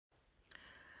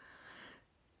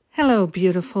Hello,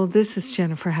 beautiful. This is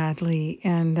Jennifer Hadley,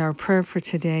 and our prayer for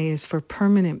today is for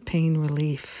permanent pain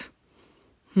relief.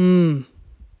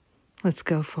 Let's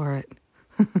go for it.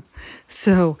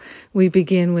 So we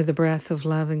begin with a breath of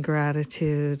love and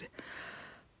gratitude.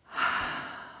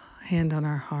 Hand on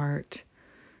our heart.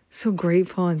 So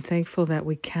grateful and thankful that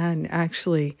we can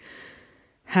actually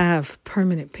have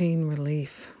permanent pain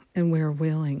relief, and we're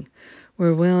willing.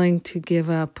 We're willing to give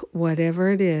up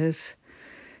whatever it is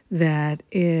that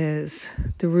is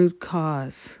the root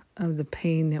cause of the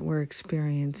pain that we're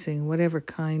experiencing, whatever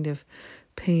kind of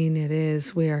pain it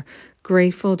is. We are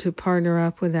grateful to partner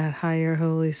up with that higher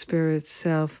Holy Spirit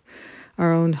self,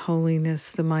 our own holiness,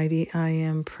 the mighty I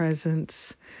Am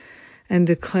presence, and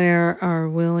declare our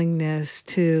willingness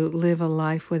to live a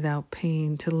life without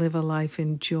pain, to live a life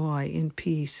in joy, in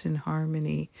peace, in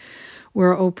harmony.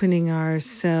 We're opening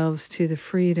ourselves to the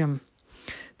freedom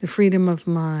of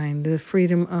mind, the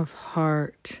freedom of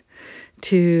heart,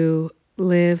 to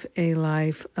live a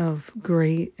life of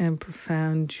great and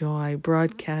profound joy,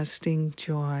 broadcasting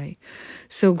joy.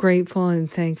 So grateful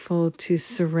and thankful to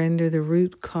surrender the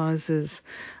root causes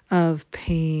of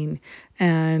pain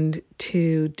and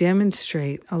to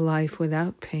demonstrate a life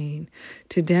without pain,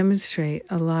 to demonstrate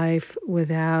a life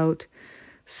without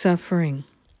suffering.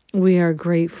 We are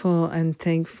grateful and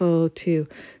thankful to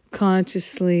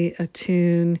consciously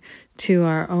attune to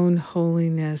our own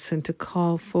holiness and to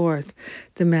call forth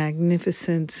the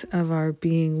magnificence of our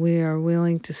being. We are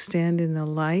willing to stand in the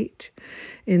light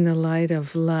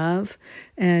of love,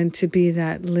 and to be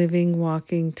that living,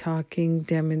 walking, talking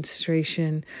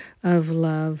demonstration of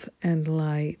love and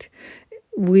light.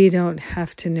 We don't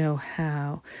have to know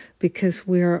how, because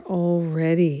we're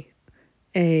already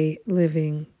a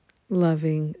living,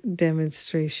 loving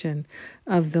demonstration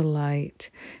of the light.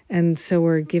 And so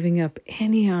we're giving up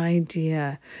any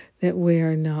idea that we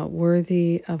are not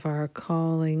worthy of our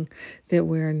calling, that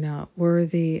we're not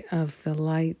worthy of the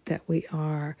light that we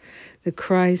are. The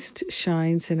Christ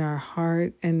shines in our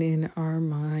heart and in our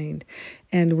mind,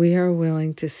 and we are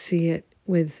willing to see it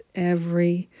with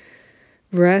every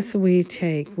breath we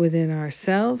take within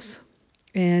ourselves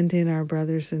and in our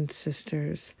brothers and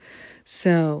sisters.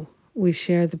 So we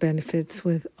share the benefits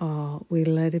with all. We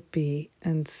let it be,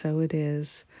 and so it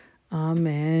is.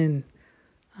 Amen.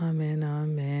 Amen.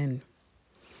 Amen.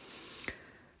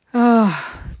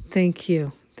 Thank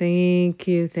you. Thank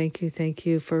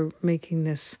you for making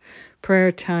this prayer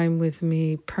time with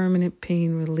me. Permanent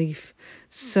pain relief,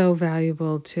 so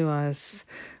valuable to us.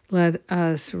 Let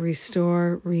us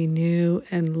restore, renew,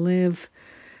 and live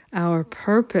our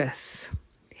purpose.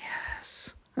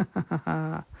 Yes.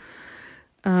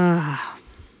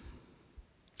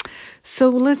 So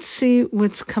let's see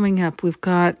what's coming up. We've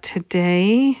got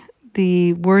today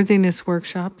the Worthiness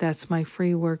Workshop. That's my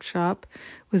free workshop.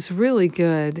 It was really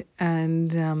good,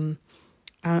 and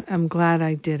I'm glad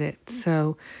I did it.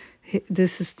 So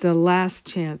this is the last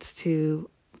chance to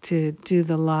do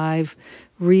the live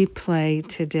replay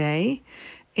today,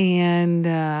 and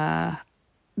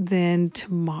then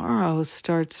tomorrow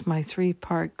starts my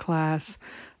 3-part class,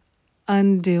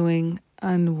 Undoing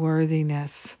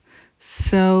Unworthiness.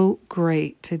 So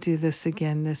great to do this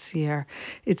again this year.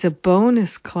 It's a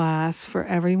bonus class for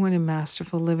everyone in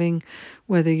Masterful Living,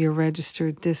 whether you're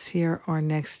registered this year or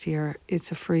next year.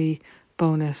 It's a free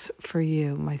bonus for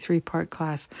you, my 3-part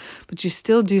class. But you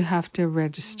still do have to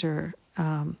register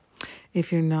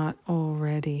if you're not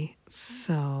already.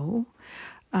 So,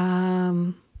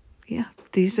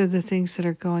 these are the things that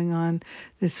are going on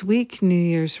this week. New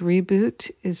Year's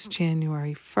Reboot is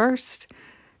January 1st.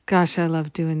 Gosh, I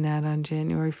love doing that on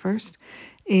January 1st.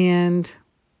 And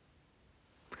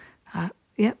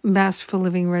Masterful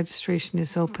Living registration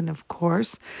is open, of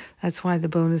course. That's why the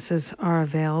bonuses are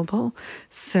available.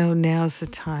 So now's the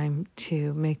time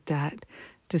to make that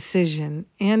decision.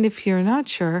 And if you're not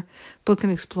sure, book an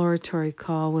exploratory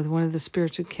call with one of the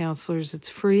spiritual counselors. It's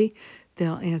free.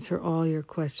 They'll answer all your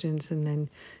questions, and then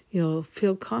you'll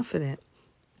feel confident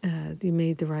you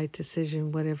made the right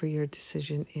decision, whatever your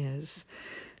decision is.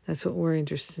 That's what we're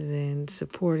interested in,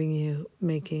 supporting you,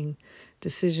 making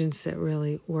decisions that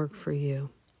really work for you.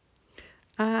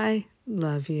 I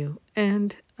love you,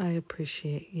 and I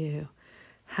appreciate you.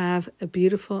 Have a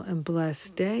beautiful and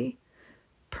blessed day,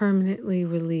 permanently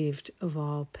relieved of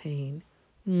all pain.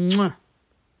 Mwah.